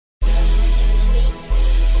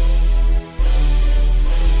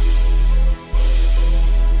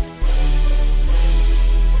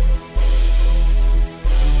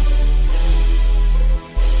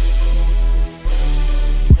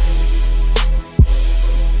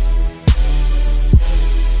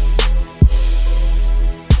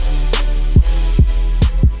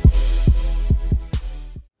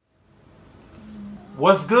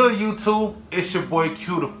What's good, YouTube? It's your boy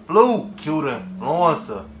Q the Flu, Q the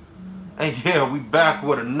Influencer. And yeah, we back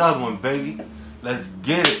with another one, baby. Let's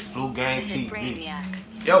get it, Flu Gang TV.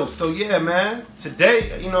 Yo, so yeah, man.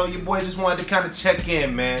 Today, your boy just wanted to kind of check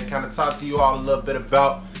in, man. Kind of talk to you all a little bit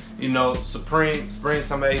about, Supreme, Spring,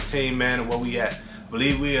 Summer 18, man, and where we at. I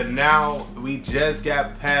believe we just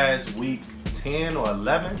got past week 10 or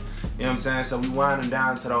 11. You know what I'm saying? So we winding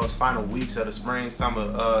down to those final weeks of the spring,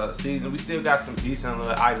 summer season. We still got some decent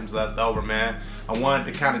little items left over, man. I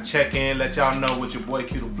wanted to kind of check in, let y'all know what your boy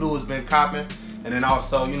Q the Flu has been copping. And then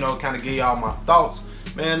also, kind of give y'all my thoughts,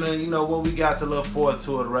 man, what we got to look forward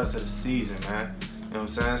to the rest of the season, man. You know what I'm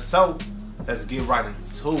saying? So, let's get right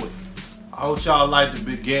into it. I hope y'all like the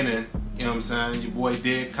beginning, you know what I'm saying? Your boy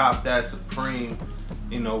did cop that Supreme,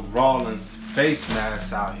 Rollins face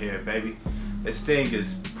mask out here, baby. This thing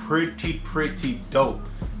is pretty dope.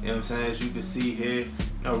 You know what I'm saying? As you can see here,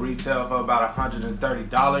 retail for about $130. You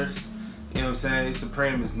know what I'm saying?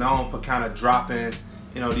 Supreme is known for kind of dropping,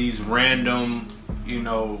 these random,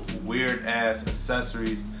 weird ass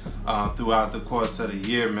accessories throughout the course of the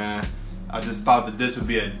year, man. I just thought that this would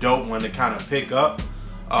be a dope one to kind of pick up.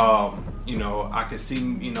 I could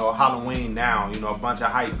see, Halloween now, a bunch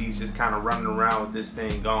of hype beats just kind of running around with this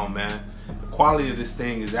thing going, man. The quality of this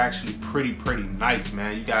thing is actually pretty nice,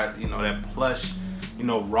 man. You got, that plush,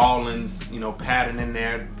 Rollins, pattern in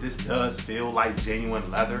there. This does feel like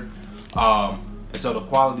genuine leather. And so the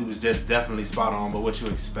quality was just definitely spot on, but what you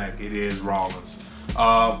expect, it is Rollins.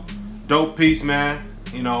 Dope piece, man.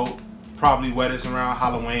 Probably wear this around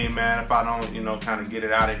Halloween, man, if I don't, kind of get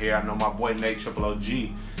it out of here. I know my boy Nate Triple OG,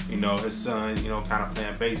 his son, kind of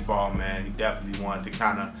playing baseball, man. He definitely wanted to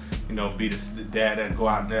kind of, be the dad that go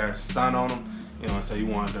out there and stun on him, so he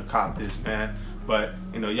wanted to cop this, man. But,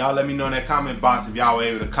 y'all let me know in that comment box if y'all were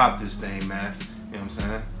able to cop this thing, man. You know what I'm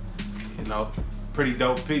saying? Pretty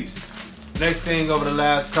dope piece. Next thing over the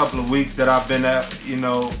last couple of weeks that I've been at,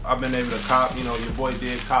 I've been able to cop, your boy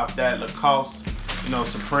did cop that Lacoste,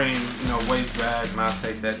 Supreme, waist bag, and I'll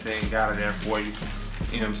take that thing out of there for you.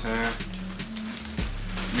 You know what I'm saying?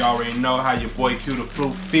 You already know how your boy Q the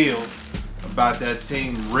Flu feel about that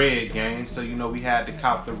Team Red gang. So, we had to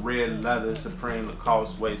cop the red leather Supreme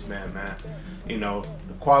Lacoste waistband, man. The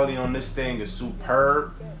quality on this thing is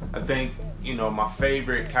superb. I think, my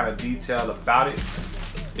favorite kind of detail about it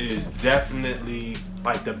is definitely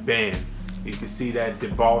like the band. You can see that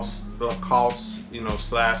DeBoss Lacoste,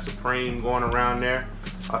 slash Supreme going around there.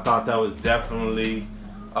 I thought that was definitely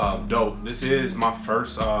dope. This is my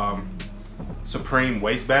first Supreme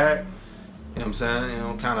waist bag. You know what I'm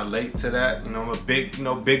saying? Kind of late to that. I'm a big,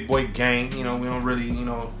 big boy gang. We don't really, I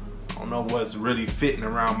don't know what's really fitting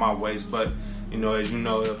around my waist, but as you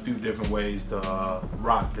know, a few different ways to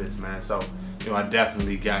rock this, man. So, I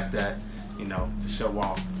definitely got that, to show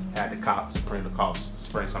off. Had to cop Supreme Lacoste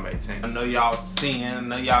Spring Summer 18. I know y'all seeing, I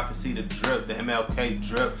know y'all can see the drip, the MLK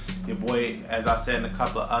drip. Your boy, as I said in a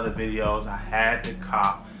couple of other videos, I had to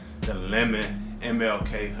cop the Lemon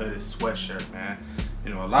MLK hooded sweatshirt, man.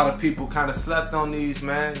 A lot of people kind of slept on these,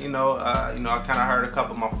 man. I kind of heard a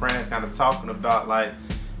couple of my friends kind of talking about, like,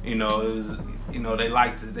 it was, they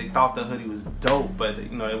liked it, they thought the hoodie was dope, but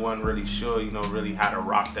they wasn't really sure, really how to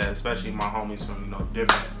rock that, especially my homies from,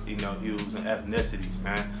 different, hues and ethnicities,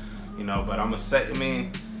 man. But I'ma say,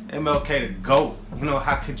 MLK the GOAT.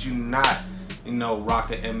 How could you not,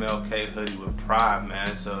 rock an MLK hoodie with pride,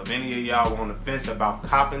 man? So if any of y'all on the fence about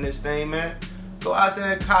copping this thing, man, go out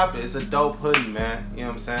there and cop it. It's a dope hoodie, man. You know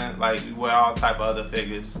what I'm saying? Like, you wear all type of other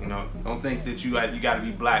figures. Don't think that you got to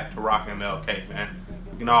be black to rock MLK, man.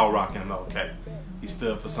 We can all rock MLK. He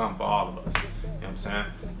stood for something for all of us. You know what I'm saying?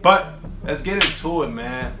 But let's get into it,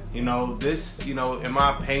 man. This, in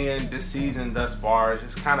my opinion, this season thus far, it's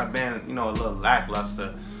just kind of been, a little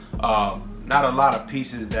lackluster. Not a lot of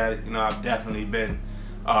pieces that, I've definitely been,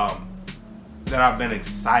 that I've been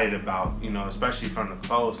excited about, especially from the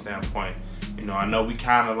clothes standpoint. I know we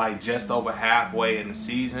kind of like just over halfway in the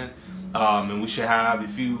season, and we should have a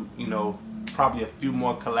few, probably a few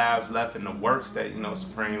more collabs left in the works that,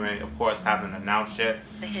 Supreme, of course, haven't announced yet,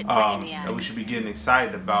 that we should be getting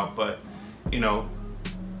excited about. But,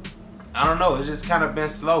 I don't know, it's just kind of been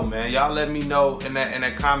slow, man. Y'all let me know in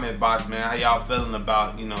that comment box, man, how y'all feeling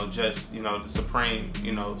about, just, the Supreme,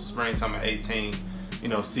 Spring Summer 18,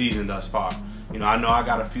 season thus far. I know I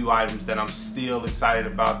got a few items that I'm still excited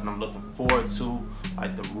about and I'm looking forward to,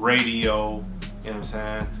 like the radio, you know what I'm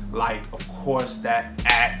saying? Like, of course, that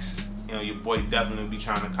axe. Your boy definitely be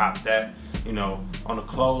trying to cop that. On the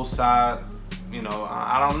clothes side,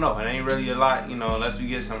 I don't know. It ain't really a lot, unless we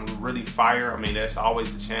get some really fire. There's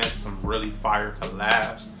always a chance some really fire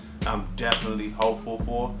collabs. I'm definitely hopeful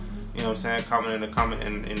for. You know what I'm saying? Coming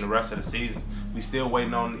in the rest of the season. We still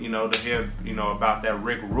waiting on, you know, to hear, you know, about that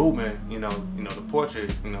Rick Rubin, you know, the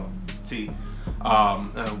portrait, you know,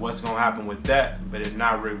 what's gonna happen with that. But if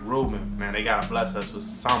not Rick Rubin, man, they gotta bless us with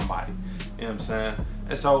somebody. You know what I'm saying?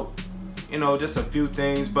 And so, you know, just a few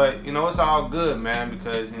things, but you know, it's all good, man,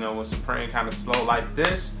 because you know, when Supreme kind of slow like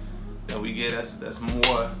this, then we get that's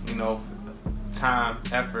more, you know, time,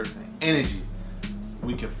 effort, and energy.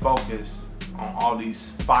 We can focus on all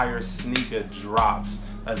these fire sneaker drops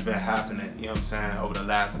that's been happening, you know what I'm saying, over the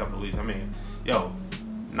last couple of weeks. I mean, yo,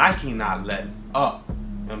 Nike not letting up, you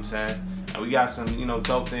know what I'm saying? And we got some, you know,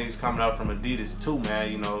 dope things coming up from Adidas too,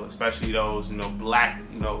 man, you know, especially those, you know, black,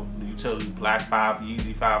 you know, utility black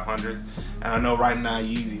Yeezy 500s. And I know right now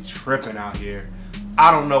Yeezy tripping out here.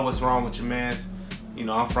 I don't know what's wrong with your mans. You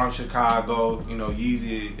know, I'm from Chicago. You know,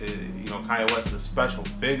 Yeezy, you know, Kanye West is a special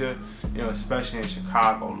figure, you know, especially in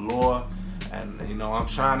Chicago lore. And, you know, I'm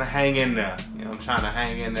trying to hang in there. You know, I'm trying to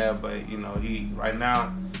hang in there. But, you know, right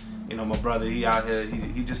now, you know, my brother, he out here,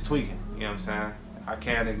 he just tweaking. You know what I'm saying? I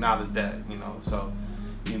can't acknowledge that, you know. So,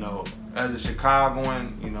 you know, as a Chicagoan,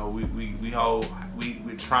 you know, we're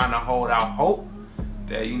trying to hold out hope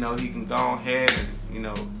that, you know, he can go ahead and, you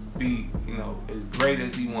know, be, you know, as great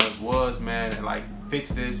as he once was, man, and like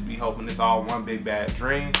fix this. Be hoping it's all one big bad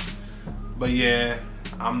dream. But yeah,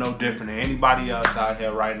 I'm no different than anybody else out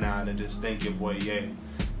here right now that just think your boy, yeah,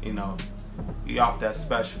 you know, he off that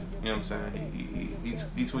special. You know what I'm saying?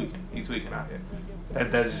 He tweaking out here.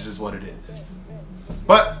 That's just what it is.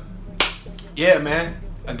 But yeah, man.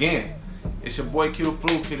 Again, it's your boy Q the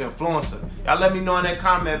Flu, Q the Influencer. Y'all let me know in that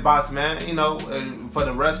comment box, man. You know, for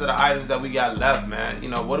the rest of the items that we got left, man. You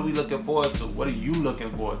know, what are we looking forward to? What are you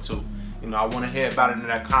looking forward to? You know, I want to hear about it in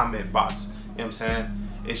that comment box. You know what I'm saying?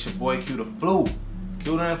 It's your boy Q the Flu,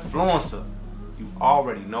 Q the Influencer. You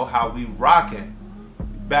already know how we rocking.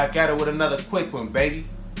 Back at it with another quick one, baby.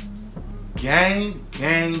 Gang,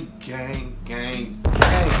 gang, gang, gang,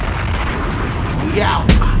 gang. We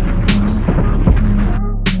out.